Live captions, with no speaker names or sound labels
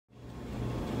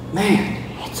Man,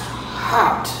 it's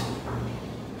hot.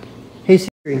 Hey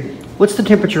Siri, what's the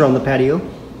temperature on the patio?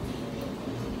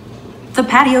 The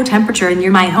patio temperature in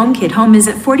your My HomeKit home is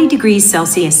at 40 degrees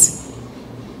Celsius.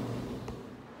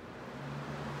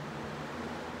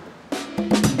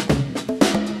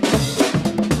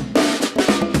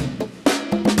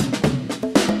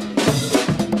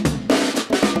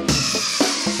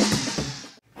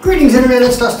 Greetings Internet,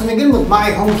 it's Dustin again with My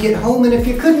HomeKit Home, and if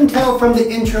you couldn't tell from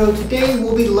the intro, today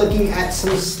we'll be looking at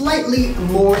some slightly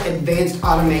more advanced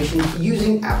automations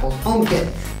using Apple's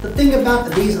HomeKit. The thing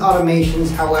about these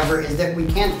automations, however, is that we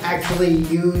can't actually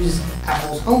use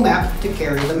Apple's Home app to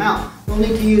carry them out. We'll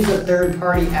need to use a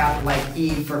third-party app like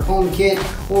Eve for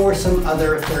HomeKit or some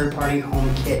other third-party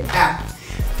HomeKit app.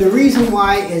 The reason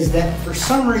why is that for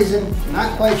some reason,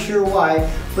 not quite sure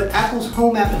why, but Apple's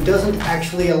Home app doesn't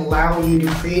actually allow you to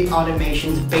create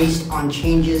automations based on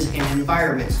changes in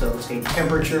environment, so say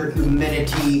temperature,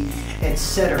 humidity,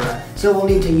 etc. So we'll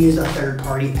need to use a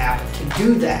third-party app to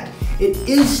do that. It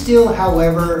is still,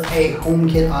 however, a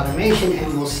HomeKit automation,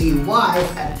 and we'll see why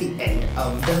at the end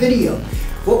of the video.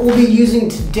 What we'll be using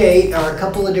today are a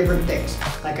couple of different things.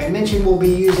 Like I mentioned, we'll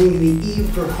be using the Eve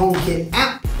for HomeKit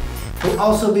app. We'll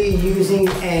also be using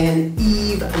an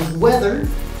Eve weather,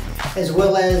 as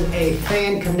well as a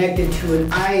fan connected to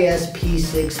an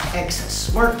ISP6X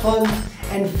smart plug.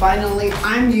 And finally,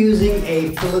 I'm using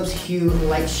a Philips Hue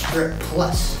Light Strip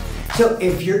Plus. So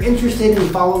if you're interested in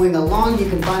following along, you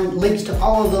can find links to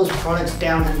all of those products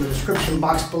down in the description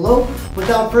box below.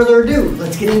 Without further ado,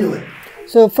 let's get into it.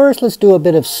 So first, let's do a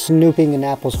bit of snooping in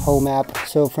Apple's Home app.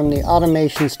 So from the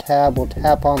Automations tab, we'll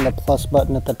tap on the plus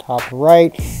button at the top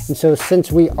right. And so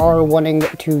since we are wanting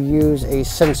to use a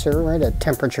sensor, right, a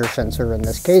temperature sensor in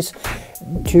this case,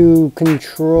 to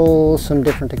control some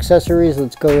different accessories,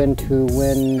 let's go into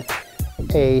when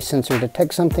a sensor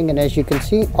detects something. And as you can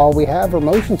see, all we have are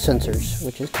motion sensors,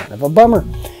 which is kind of a bummer.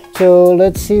 So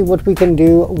let's see what we can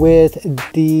do with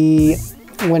the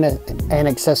when an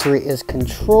accessory is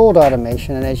controlled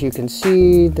automation. And as you can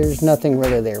see, there's nothing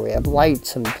really there. We have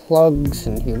lights and plugs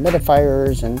and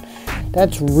humidifiers, and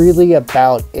that's really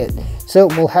about it. So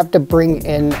we'll have to bring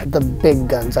in the big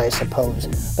guns, I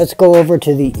suppose. Let's go over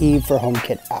to the Eve for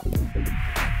HomeKit app.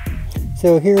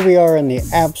 So here we are in the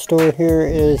App Store. Here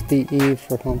is the Eve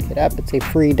for HomeKit app. It's a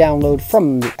free download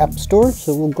from the App Store.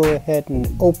 So we'll go ahead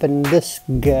and open this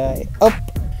guy up.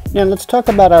 Now let's talk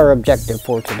about our objective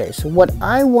for today. So what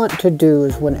I want to do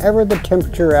is whenever the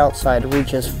temperature outside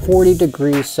reaches 40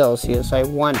 degrees Celsius, I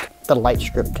want the light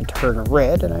strip to turn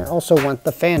red, and I also want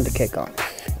the fan to kick on.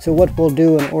 So what we'll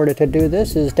do in order to do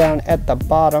this is down at the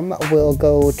bottom, we'll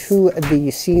go to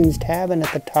the Scenes tab, and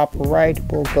at the top right,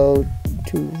 we'll go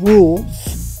to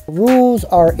Rules. Rules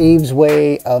are Eve's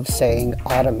way of saying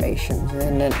automations,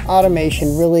 and an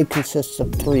automation really consists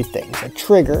of three things. A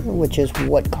trigger, which is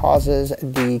what causes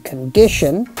the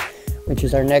condition, which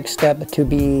is our next step to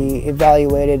be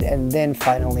evaluated, and then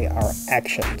finally our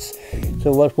actions.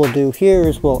 So what we'll do here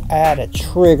is we'll add a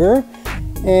trigger,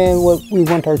 and what we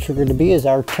want our trigger to be is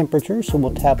our temperature. So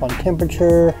we'll tap on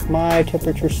temperature. My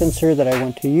temperature sensor that I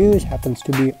want to use happens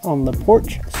to be on the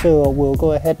porch, so we'll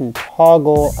go ahead and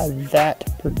toggle that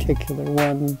particular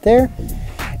one there.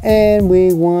 And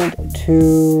we want to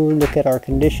look at our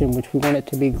condition, which we want it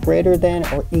to be greater than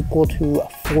or equal to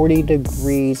 40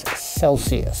 degrees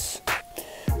Celsius.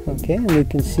 Okay, and we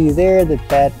can see there that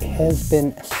that has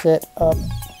been set up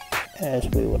as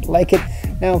we would like it.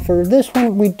 Now for this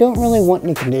one, we don't really want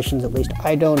any conditions, at least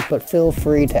I don't, but feel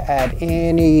free to add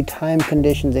any time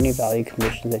conditions, any value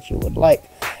conditions that you would like.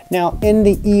 Now in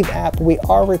the Eve app, we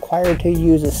are required to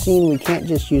use a scene. We can't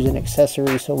just use an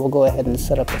accessory, so we'll go ahead and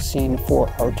set up a scene for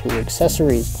our two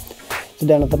accessories. So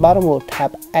down at the bottom, we'll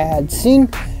tap Add Scene.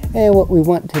 And what we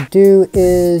want to do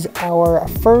is our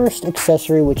first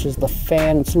accessory, which is the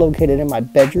fan. It's located in my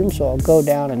bedroom, so I'll go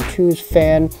down and choose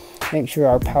fan. Make sure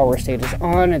our power state is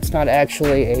on. It's not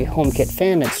actually a HomeKit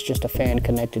fan, it's just a fan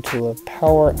connected to a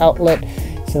power outlet.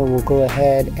 So we'll go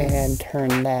ahead and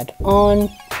turn that on.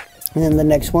 And then the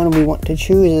next one we want to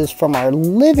choose is from our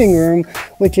living room,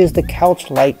 which is the Couch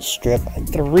Light Strip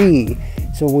 3.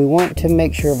 So we want to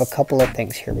make sure of a couple of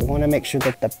things here. We want to make sure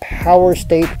that the power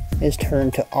state is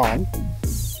turned to on.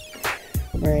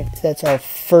 All right, that's our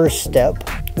first step.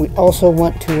 We also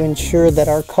want to ensure that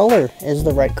our color is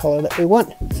the right color that we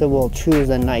want. So we'll choose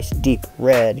a nice deep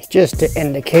red, just to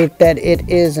indicate that it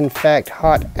is in fact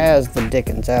hot as the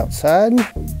dickens outside.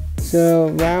 So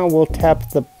now we'll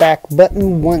tap the back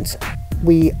button once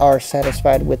we are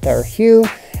satisfied with our hue,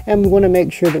 and we want to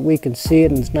make sure that we can see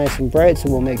it and it's nice and bright, so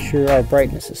we'll make sure our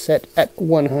brightness is set at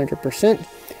 100%.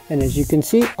 And as you can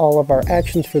see, all of our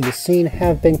actions for the scene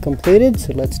have been completed.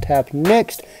 So let's tap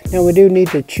next. Now we do need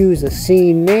to choose a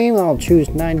scene name. I'll choose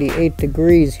 98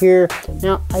 degrees here.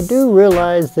 Now I do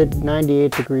realize that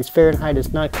 98 degrees Fahrenheit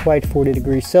is not quite 40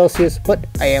 degrees Celsius, but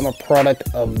I am a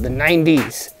product of the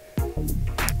 90s.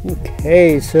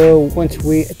 Okay, so once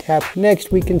we tap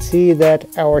next, we can see that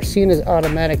our scene is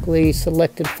automatically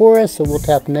selected for us. So we'll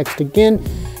tap next again.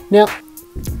 Now,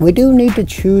 we do need to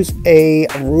choose a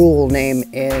rule name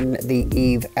in the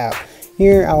Eve app.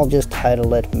 Here, I'll just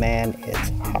title it, Man, It's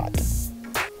Hot.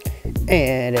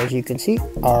 And as you can see,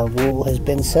 our rule has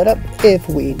been set up. If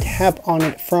we tap on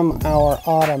it from our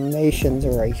automations,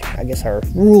 or I guess our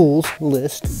rules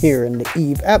list here in the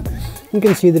Eve app, you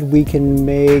can see that we can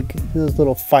make those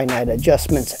little finite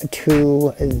adjustments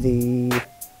to the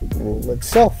rule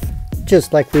itself,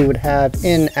 just like we would have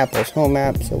in Apple's Home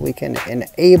app. So we can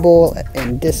enable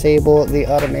and disable the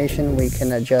automation. We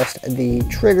can adjust the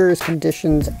triggers,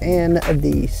 conditions, and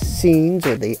the scenes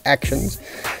or the actions.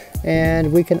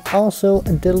 And we can also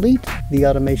delete the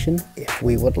automation if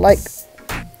we would like.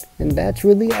 And that's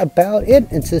really about it.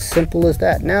 It's as simple as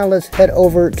that. Now let's head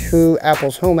over to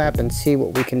Apple's Home app and see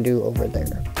what we can do over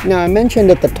there. Now I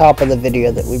mentioned at the top of the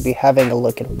video that we'd be having a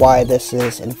look at why this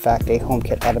is in fact a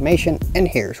HomeKit automation, and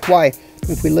here's why.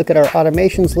 If we look at our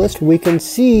automations list, we can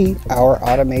see our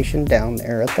automation down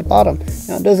there at the bottom.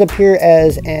 Now it does appear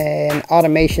as an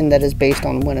automation that is based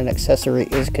on when an accessory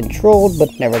is controlled,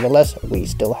 but nevertheless we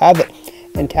still have it.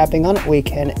 And tapping on it, we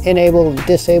can enable and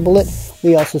disable it.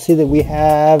 We also see that we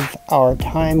have our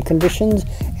time conditions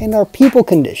and our people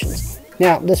conditions.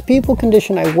 Now, this people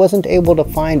condition I wasn't able to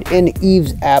find in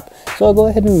Eve's app, so I'll go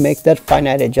ahead and make that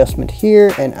finite adjustment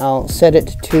here, and I'll set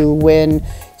it to when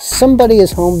somebody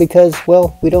is home, because,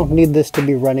 well, we don't need this to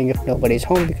be running if nobody's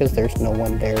home, because there's no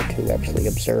one there to actually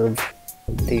observe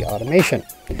the automation.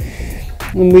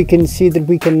 And we can see that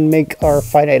we can make our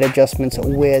finite adjustments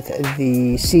with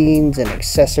the scenes and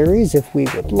accessories if we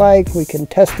would like. We can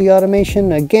test the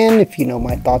automation. Again, if you know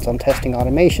my thoughts on testing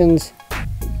automations,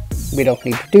 we don't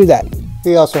need to do that.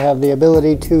 We also have the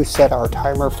ability to set our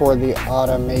timer for the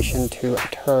automation to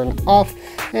turn off.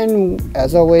 And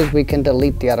as always, we can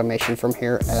delete the automation from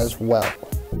here as well.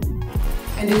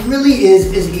 And it really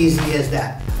is as easy as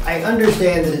that. I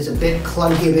understand that it's a bit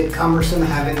clunky, a bit cumbersome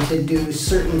having to do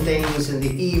certain things in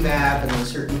the Eve app and then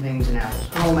certain things in Apple's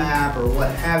Home app or what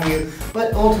have you,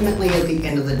 but ultimately at the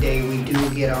end of the day we do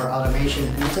get our automation,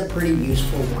 and it's a pretty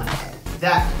useful one at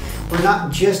that. We're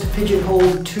not just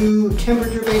pigeonholed to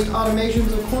temperature-based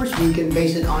automations, of course. We can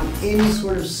base it on any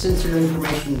sort of sensor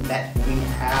information that we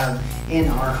have in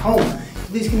our home.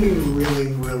 So these can be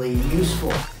really, really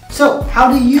useful. So,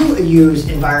 how do you use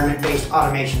environment-based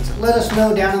automations? Let us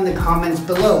know down in the comments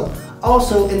below.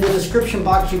 Also, in the description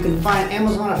box, you can find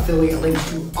Amazon affiliate links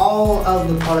to all of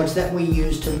the products that we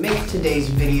use to make today's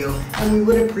video, and we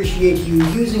would appreciate you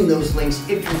using those links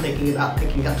if you're thinking about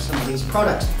picking up some of these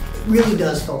products. It really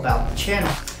does help out the channel.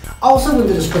 Also in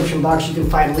the description box, you can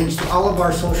find links to all of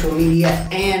our social media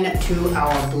and to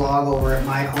our blog over at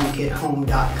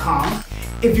myhomekithome.com.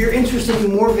 If you're interested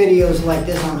in more videos like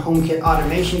this on HomeKit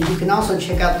automation, you can also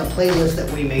check out the playlist that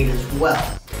we made as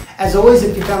well. As always,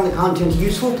 if you found the content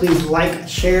useful, please like,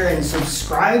 share, and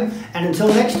subscribe. And until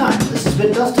next time, this has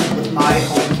been Dustin with My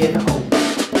HomeKit Home.